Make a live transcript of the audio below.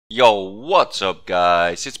Yo, what's up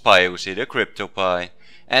guys? It's Pios here, the CryptoPie,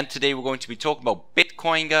 and today we're going to be talking about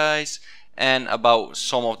Bitcoin, guys, and about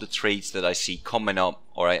some of the trades that I see coming up,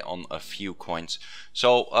 alright, on a few coins.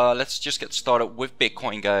 So let's just get started with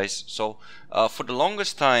Bitcoin, guys. So for the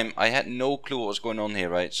longest time I had no clue what was going on here,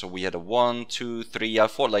 right? So we had a 1, 2, 3, I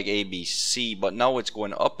thought like A, B, C, but now it's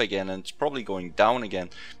going up again and it's probably going down again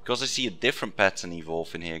because I see a different pattern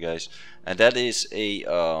evolve in here, guys, and that is a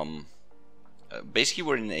basically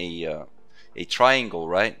we're in a triangle,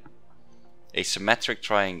 right? A symmetric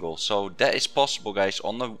triangle. So that is possible, guys.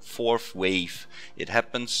 On the fourth wave it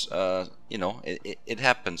happens, you know, it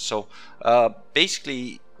happens. So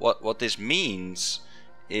basically what this means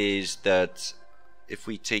is that if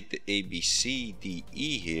we take the A, B, C, D,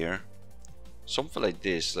 E here, something like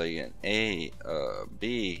this, like an A,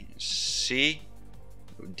 B, C,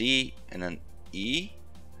 D, and an E.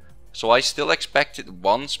 So I still expect it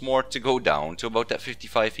once more to go down to about that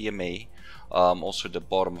 55 EMA, also the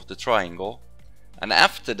bottom of the triangle, and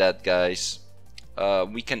after that, guys,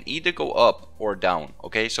 we can either go up or down.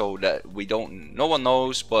 Okay, so that no one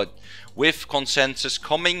knows, but with consensus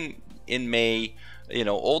coming in May, you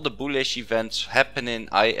know, all the bullish events happening,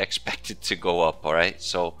 I expect it to go up. All right,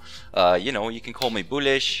 so you know, you can call me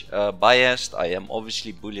bullish, biased. I am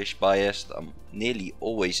obviously bullish biased. I'm nearly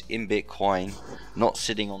always in Bitcoin, not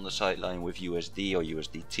sitting on the sideline with USD or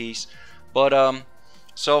USDTs. But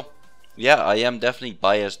so yeah, I am definitely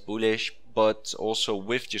biased bullish, but also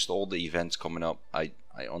with just all the events coming up, I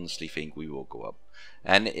honestly think we will go up,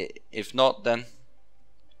 and if not, then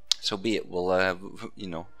so be it. We'll you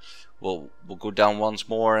know, we'll go down once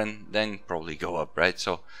more and then probably go up, right?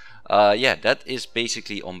 So yeah, that is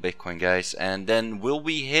basically on Bitcoin, guys. And then will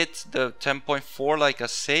we hit the 10.4 like I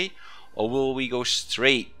say, or will we go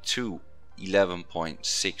straight to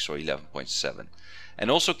 11.6 or 11.7?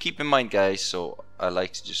 And also keep in mind, guys, so I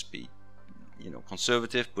like to just be, you know,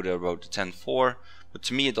 conservative, put it about the 10.4, but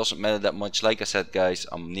to me it doesn't matter that much. Like I said, guys,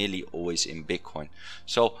 I'm nearly always in Bitcoin.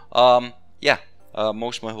 So yeah,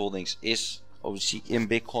 most of my holdings is obviously in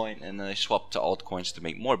Bitcoin, and then I swap to altcoins to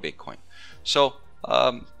make more Bitcoin. So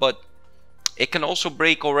but it can also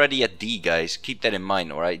break already at D, guys. Keep that in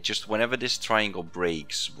mind, alright? Just whenever this triangle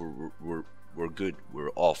breaks, we're good,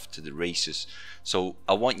 we're off to the races. So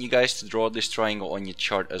I want you guys to draw this triangle on your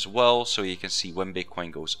chart as well, so you can see when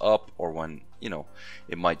Bitcoin goes up, or when, you know,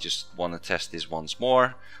 it might just want to test this once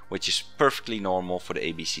more, which is perfectly normal for the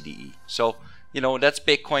ABCDE. So, you know, that's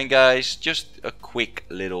Bitcoin, guys. Just a quick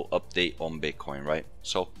little update on Bitcoin, right?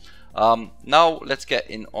 So now let's get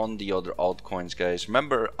in on the other altcoins, guys.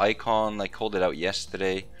 Remember Icon, I called it out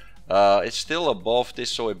yesterday. It's still above this,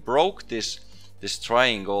 so it broke this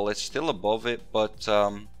triangle. It's still above it, but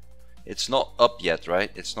it's not up yet, right?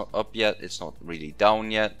 It's not up yet, it's not really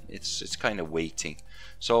down yet, it's kind of waiting.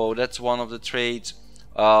 So that's one of the trades.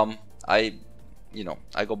 You know,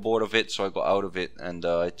 I got bored of it, so I got out of it, and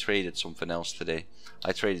I traded something else today.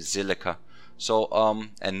 I traded Silica. So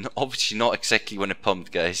and obviously not exactly when it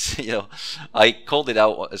pumped, guys. You know, I called it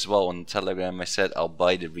out as well on Telegram. I said I'll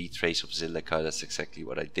buy the retrace of Silica. That's exactly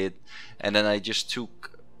what I did, and then I just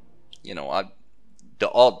took, you know,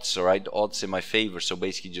 the odds, alright, the odds in my favor. So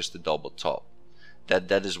basically just the double top.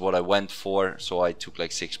 That is what I went for. So I took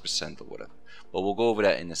like 6% or whatever. But we'll go over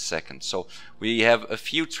that in a second. So we have a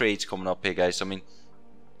few trades coming up here, guys. I mean,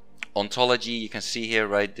 ontology, you can see here,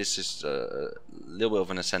 right? This is a little bit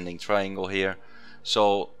of an ascending triangle here.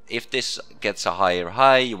 So if this gets a higher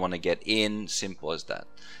high, you want to get in. Simple as that.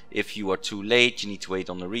 If you are too late, you need to wait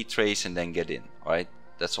on the retrace and then get in. Alright,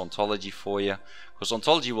 that's ontology for you. Because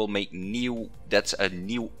ontology will make new, that's a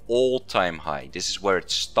new all-time high. This is where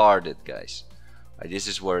it started, guys. Right, this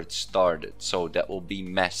is where it started. So that will be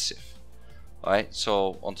massive. Alright,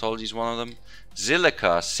 so ontology is one of them.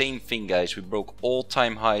 Silica, same thing, guys. We broke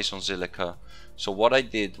all-time highs on Silica. So what I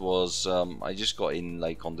did was I just got in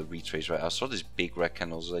like on the retrace, right? I saw this big red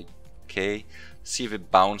candle. I was like, okay, see if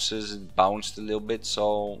it bounces. It bounced a little bit,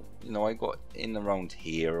 so you know, I got in around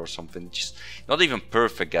here or something. Just not even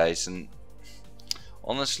perfect, guys. And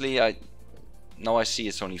honestly, now I see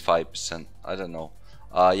it's only 5%. I don't know.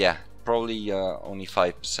 Yeah, probably only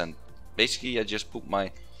 5%. Basically, I just put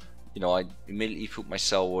my, you know, I immediately put my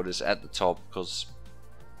sell orders at the top because,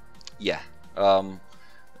 yeah,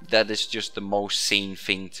 that is just the most sane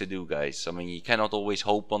thing to do, guys. I mean, you cannot always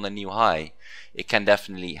hope on a new high. It can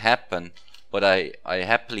definitely happen, but I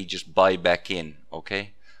happily just buy back in.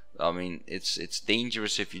 Okay, I mean, it's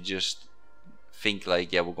dangerous if you just think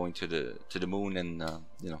like, yeah, we're going to the moon, and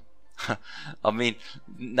you know. I mean,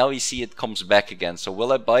 now you see it comes back again. So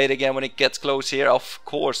will I buy it again when it gets close here? Of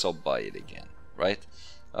course I'll buy it again, right?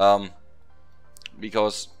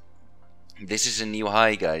 Because This is a new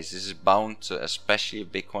high, guys. This is bound to, especially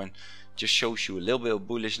if Bitcoin just shows you a little bit of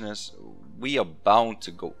bullishness, we are bound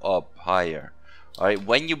to go up higher. Alright,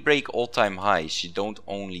 when you break all-time highs, you don't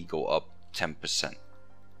only go up 10%.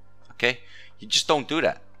 Okay? You just don't do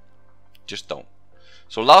that. Just don't.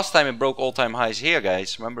 So last time it broke all-time highs here,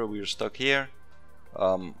 guys. Remember we were stuck here?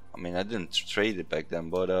 I mean, I didn't trade it back then,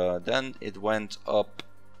 but then it went up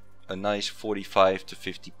a nice 45 to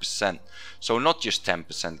 50%. So not just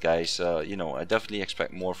 10%, guys. You know, I definitely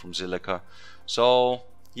expect more from Zilliqa. So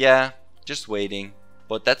yeah, just waiting.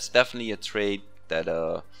 But that's definitely a trade that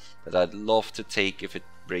that I'd love to take if it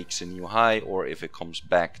breaks a new high or if it comes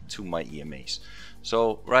back to my EMAs.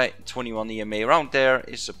 So right, 21 EMA around there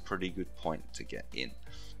is a pretty good point to get in.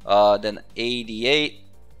 Then 88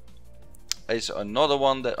 is another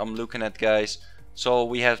one that I'm looking at, guys. So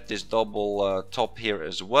we have this double top here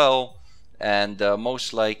as well, and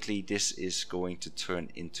most likely this is going to turn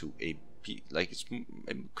into a like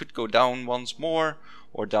it could go down once more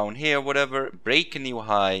or down here, whatever, break a new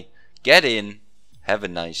high, get in, have a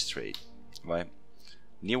nice trade, right?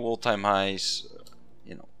 New all-time highs,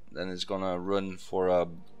 you know, then it's gonna run for a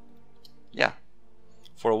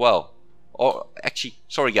for a while. Or actually,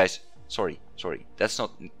 sorry guys, sorry, that's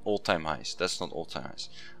not all-time highs. That's not all-time highs.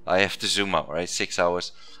 I have to zoom out, right? 6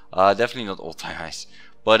 hours. Definitely not all-time highs.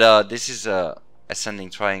 But this is a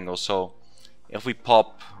ascending triangle. So if we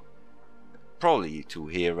pop probably to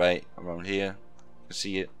here, right around here, you can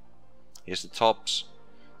see it. Here's the tops.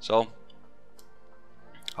 So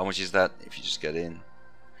how much is that? If you just get in,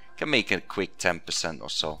 can make a quick 10% or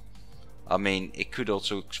so. I mean, it could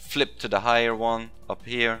also flip to the higher one up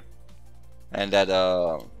here, and that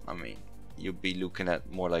I mean, you'll be looking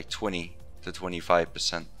at more like 20 to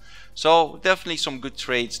 25%. So definitely some good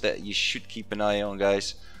trades that you should keep an eye on,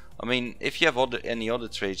 guys. I mean, if you have any other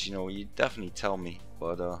trades, you know, you definitely tell me.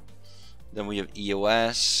 But then we have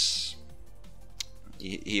EOS.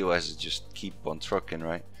 EOS is just keep on trucking,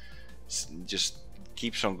 right? Just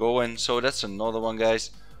keeps on going. So that's another one, guys.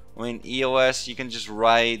 I mean, EOS, you can just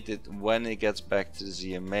ride it when it gets back to the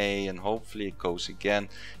ZMA, and hopefully it goes again.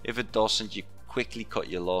 If it doesn't, you quickly cut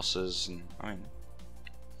your losses. And I mean,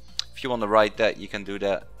 if you want to ride that, you can do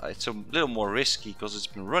that. It's a little more risky because it's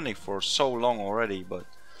been running for so long already, but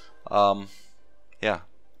yeah.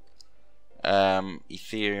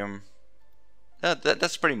 Ethereum,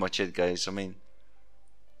 that's pretty much it, guys. I mean,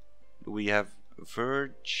 do we have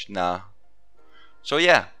Verge? Nah. So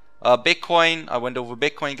yeah, Bitcoin, I went over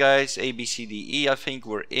Bitcoin, guys. A, B, C, D, E, I think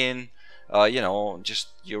we're in. You know, just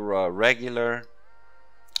your regular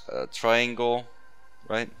triangle,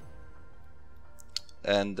 right?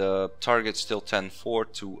 And target still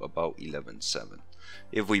 10.4 to about 11.7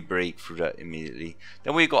 if we break through that immediately.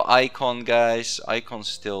 Then we got Icon, guys. Icon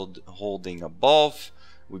still holding above.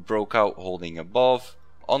 We broke out holding above.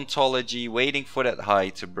 Ontology waiting for that high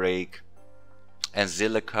to break. And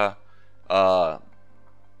Zilliqa,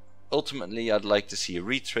 ultimately I'd like to see a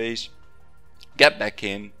retrace, get back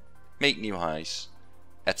in, make new highs,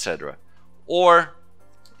 etc. Or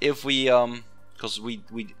if we because we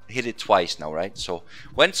hit it twice now, right? So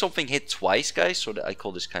when something hit twice, guys, so that I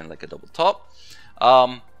call this kind of like a double top,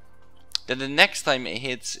 then the next time it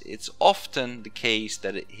hits, it's often the case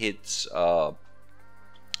that it hits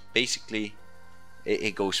basically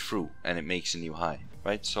it goes through and it makes a new high,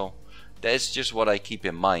 right? So that's just what I keep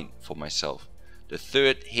in mind for myself. The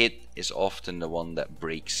third hit is often the one that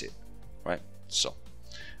breaks it, right? So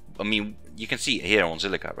I mean, you can see here on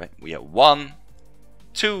Zilliqa, right? We have 1,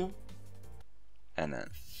 2, and then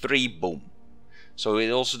 3, boom. So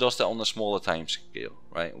it also does that on a smaller time scale,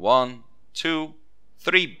 right? 1, 2,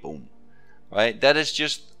 3, boom, right? That is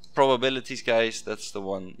just probabilities, guys. That's the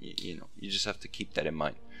one, you know, you just have to keep that in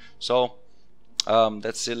mind. So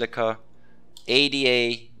that's Zilliqa.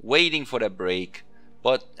 ADA waiting for that break,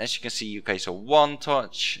 but as you can see, okay, so 1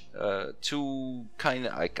 touch, 2 kind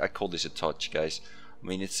of, I call this a touch, guys. I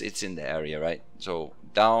mean, it's in the area, right? So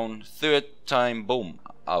down, 3rd time, boom,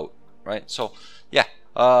 out, right? So yeah,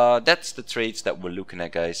 that's the trades that we're looking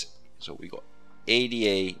at, guys. So we got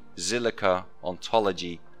ADA, Zilliqa,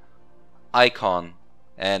 Ontology, Icon,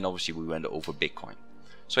 and obviously we went over Bitcoin.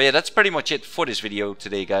 So yeah, that's pretty much it for this video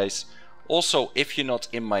today, guys. Also, if you're not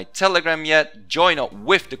in my Telegram yet, join up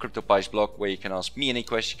with the CryptoPies blog, where you can ask me any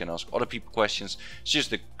question, you can ask other people questions. It's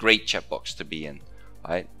just a great chat box to be in,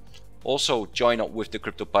 alright? Also, join up with the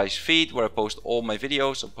CryptoPies feed, where I post all my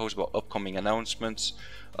videos. I post about upcoming announcements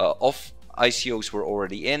of ICOs we're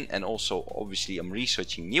already in, and also obviously I'm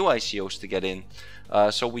researching new ICOs to get in,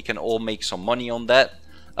 so we can all make some money on that.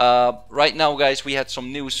 Right now, guys, we had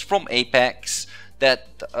some news from Apex that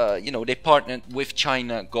you know, they partnered with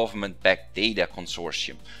China government-backed data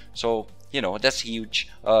consortium. So you know, that's huge.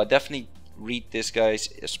 Definitely read this, guys,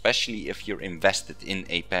 especially if you're invested in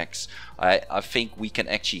Apex. I think we can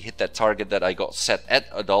actually hit that target that I got set at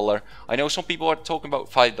 $1. I know some people are talking about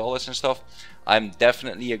 $5 and stuff. I'm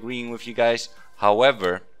definitely agreeing with you guys.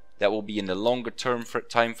 However, that will be in the longer term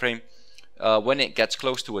time frame. When it gets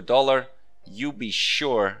close to $1, you be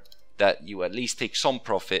sure that you at least take some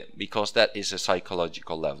profit, because that is a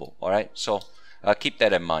psychological level. Alright, so keep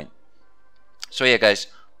that in mind. So yeah, guys,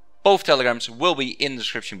 both telegrams will be in the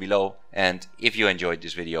description below, and if you enjoyed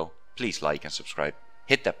this video, please like and subscribe,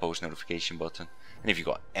 hit that post notification button, and if you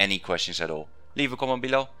got any questions at all, leave a comment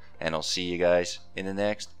below, and I'll see you guys in the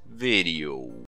next video.